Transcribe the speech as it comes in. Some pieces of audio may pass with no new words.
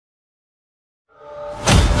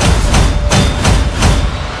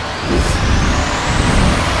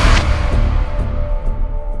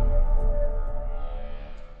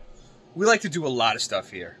we like to do a lot of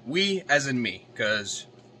stuff here. We, as in me, because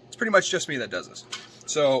it's pretty much just me that does this.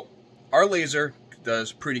 So our laser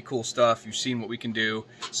does pretty cool stuff. You've seen what we can do.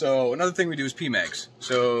 So another thing we do is pmags.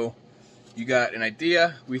 So you got an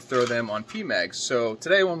idea, we throw them on pmags. So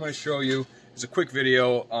today what I'm going to show you is a quick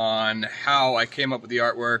video on how I came up with the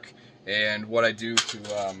artwork and what I do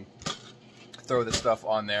to throw this stuff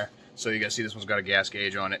on there. So you guys see this one's got a gas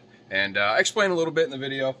gauge on it. And I explain a little bit in the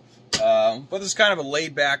video. But this is kind of a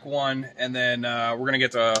laid back one, and then we're going to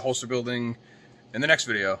get to holster building in the next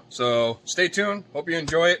video. So stay tuned, hope you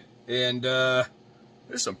enjoy it, and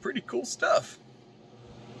there's some pretty cool stuff.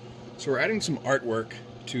 So we're adding some artwork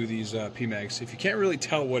to these pmags. If you can't really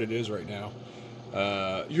tell what it is right now,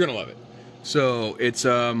 you're going to love it. So it's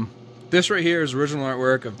this right here is original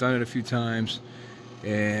artwork. I've done it a few times,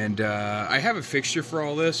 and I have a fixture for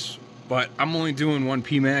all this, but I'm only doing one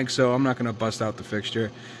pmag, so I'm not going to bust out the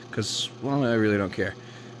fixture because, well, I really don't care.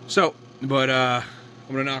 So, but I'm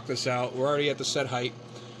going to knock this out. We're already at the set height,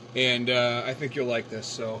 and I think you'll like this.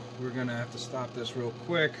 So we're going to have to stop this real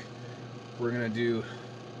quick. We're going to do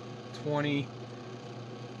 20,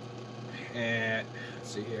 and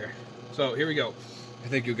let's see here. So here we go. I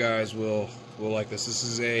think you guys will like this. This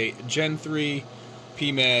is a Gen 3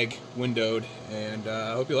 pmag windowed, and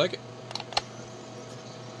I hope you like it.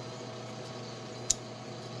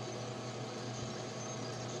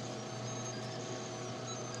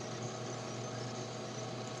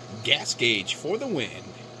 Gas gauge for the win.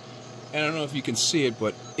 And I don't know if you can see it,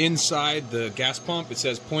 but inside the gas pump it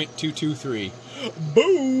says 0.223.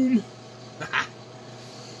 Boom!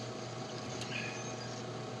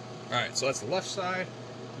 Alright, so that's the left side.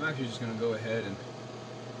 I'm actually just going to go ahead and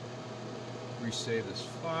resave this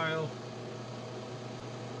file.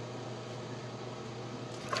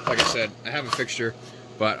 Like I said, I have a fixture,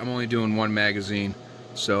 but I'm only doing one magazine,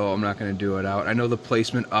 so I'm not going to do it out. I know the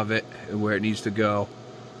placement of it and where it needs to go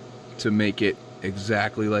to make it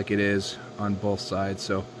exactly like it is on both sides,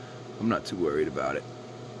 so I'm not too worried about it.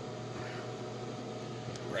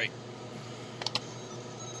 Right.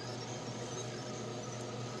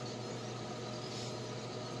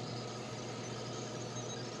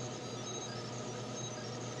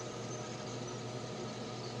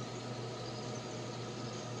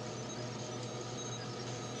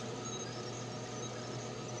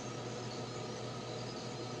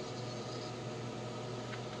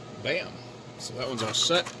 Bam. So that one's all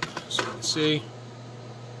set, so you can see.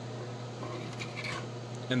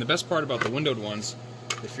 And the best part about the windowed ones,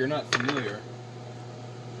 if you're not familiar,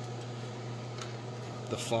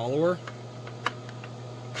 the follower,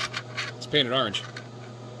 it's painted orange.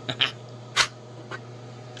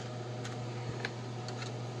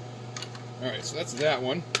 Alright, so that's that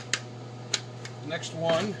one. Next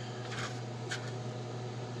one,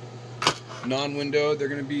 non-windowed, they're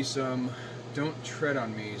going to be some Don't Tread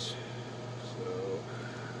on Me's. So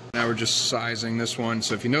now we're just sizing this one.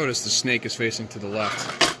 So if you notice, the snake is facing to the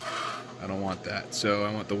left. I don't want that. So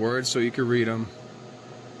I want the words so you can read them.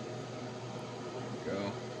 There we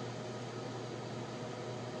go.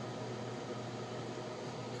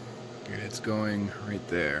 And it's going right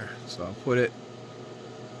there. So I'll put it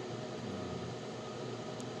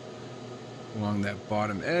along that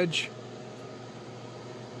bottom edge.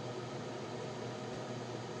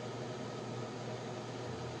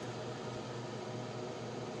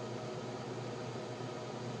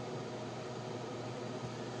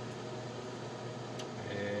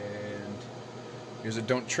 Here's a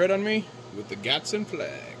Don't Tread on Me with the Gatson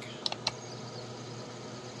flag.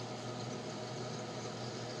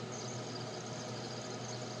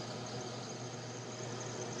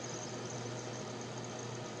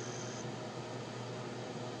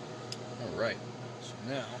 Alright, so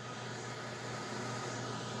now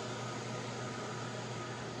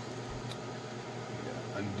we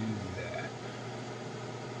gotta undo that.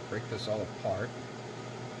 Break this all apart.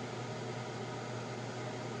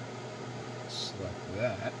 Select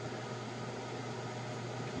that,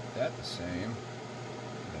 keep that the same, and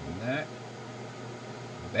then that,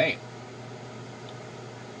 bam.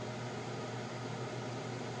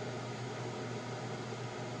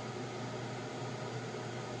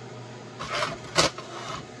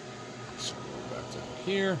 So go back down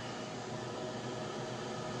here.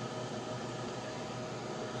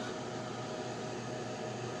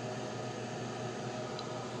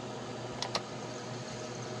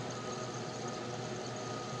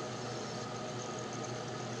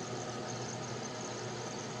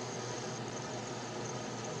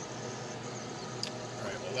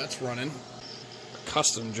 That's running. A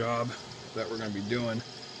custom job that we're going to be doing.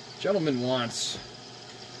 Gentleman wants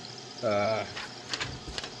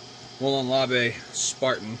Woolen Labe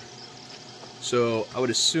Spartan So I would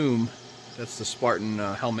assume that's the Spartan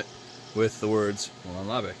helmet with the words Walang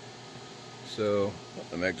Labi. So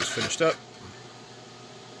the mag just finished up.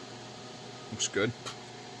 Looks good.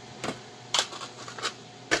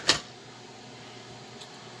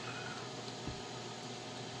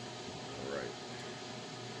 Alright.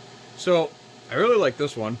 So I really like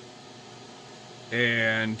this one.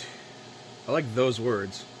 And I like those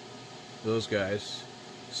words. Those guys.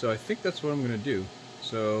 So I think that's what I'm going to do.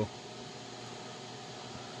 So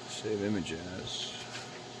save image as.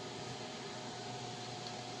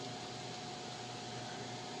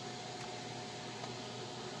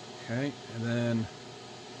 Okay, and then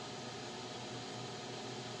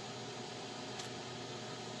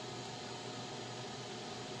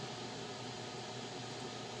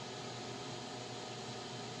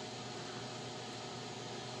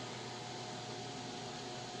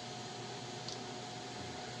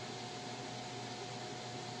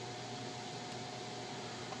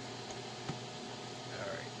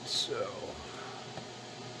so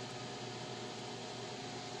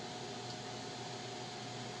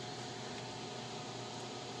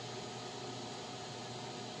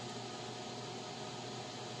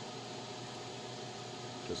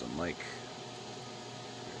there's a mic.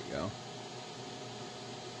 There you go.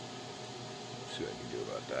 See what I can do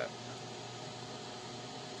about that.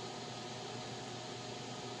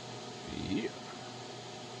 Yeah.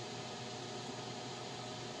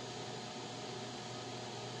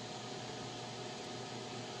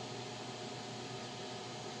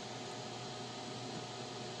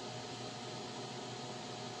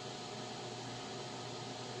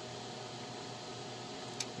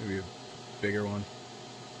 Maybe a bigger one.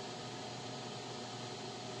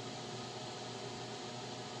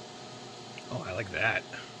 Oh, I like that.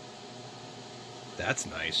 That's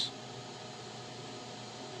nice.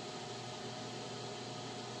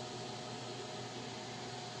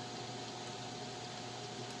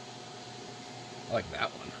 I like that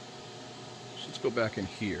one. So let's go back in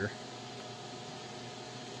here.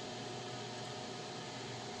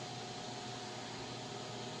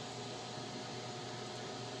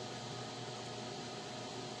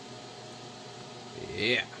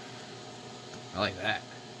 Yeah, I like that.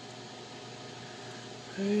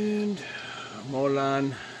 And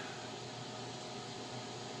Molan.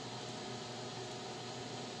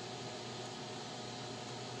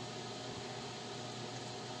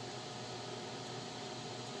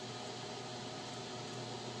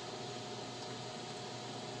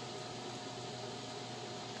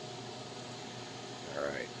 All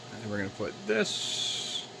right, and then we're going to put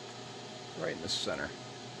this right in the center.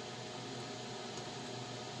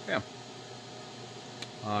 Yeah,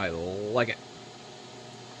 I like it.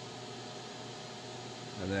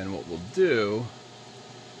 And then what we'll do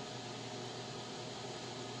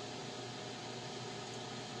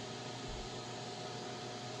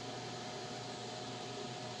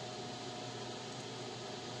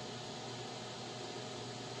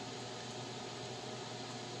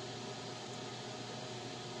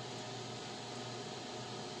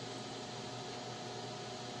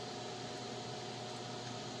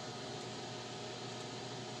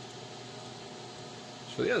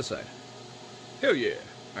for the other side. Hell yeah.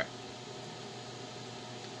 Alright.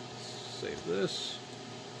 Save this.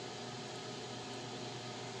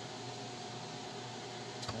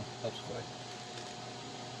 Oh, helps quite.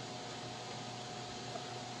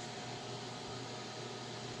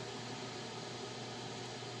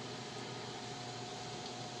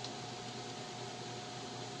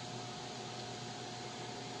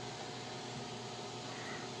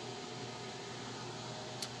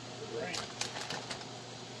 Right.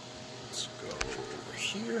 Let's go over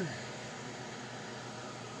here.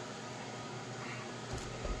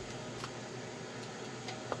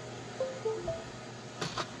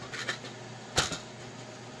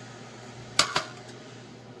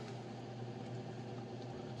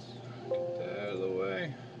 Get that out of the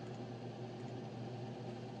way.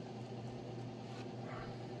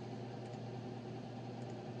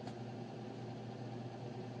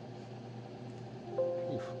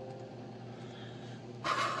 Oof.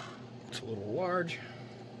 It's a little large.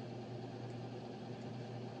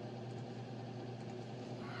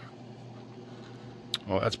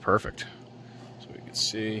 Oh, that's perfect. So we can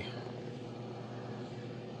see.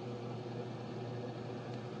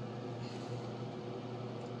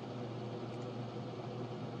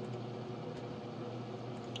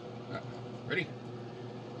 Ready?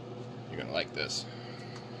 You're gonna like this.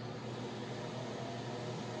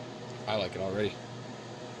 I like it already.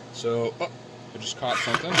 So, oh, I just caught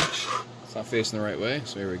something. It's not facing the right way,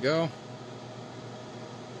 so here we go.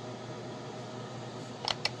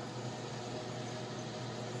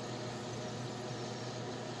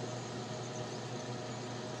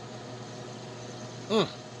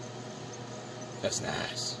 That's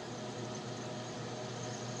nice.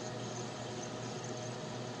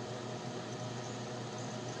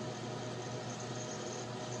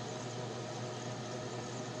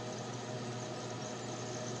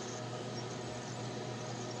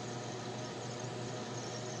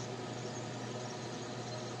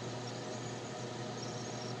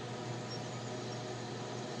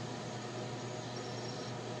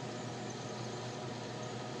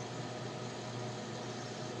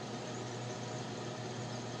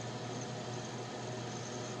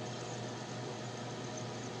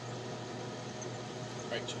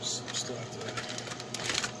 Right, just still have to.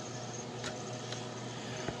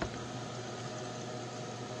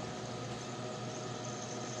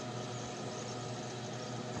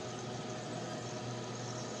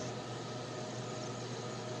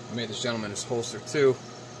 I made this gentleman his holster too.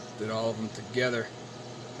 Did all of them together.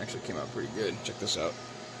 Actually came out pretty good. Check this out.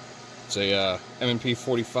 It's a M&P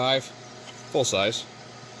 45 full size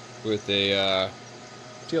with a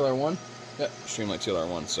TLR1. Yeah, Streamlight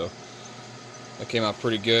TLR1. So that came out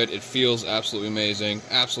pretty good. It feels absolutely amazing,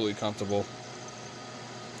 absolutely comfortable.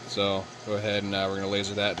 So go ahead and we're going to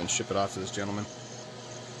laser that and then ship it off to this gentleman.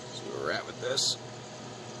 See where we're at with this.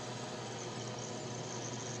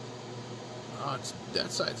 Oh,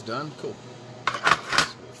 that side's done. Cool.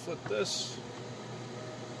 So we'll flip this.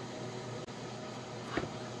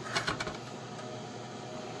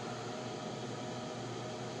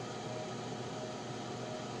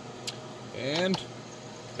 And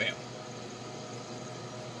bam.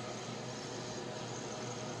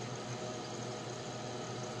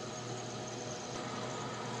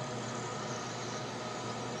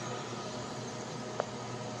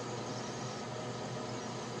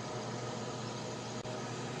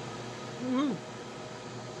 Woohoo.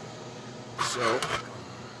 So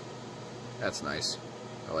that's nice.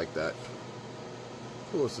 I like that.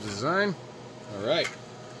 Cool, it's the design. All right.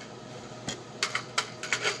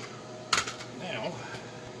 Now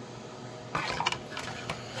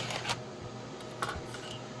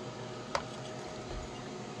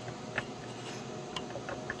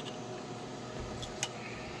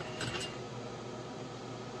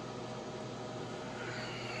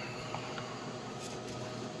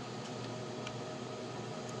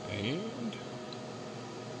and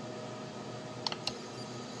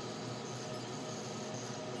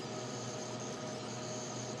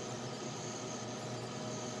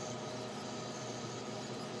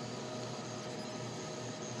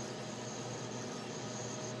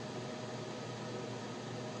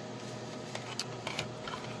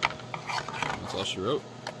that's all she wrote.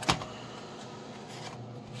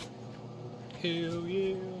 Hell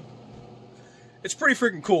yeah. It's pretty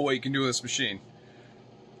freaking cool what you can do with this machine.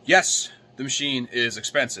 Yes, the machine is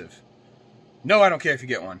expensive. No, I don't care if you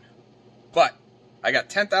get one. But I got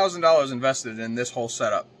 $10,000 invested in this whole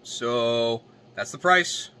setup. So that's the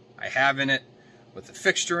price I have in it with the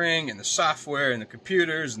fixturing and the software and the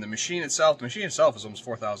computers and the machine itself. The machine itself is almost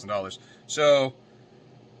 $4,000. So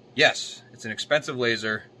yes, it's an expensive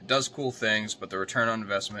laser. It does cool things, but the return on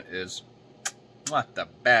investment is what the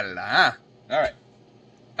bella, huh? All right.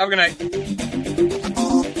 Have a good night.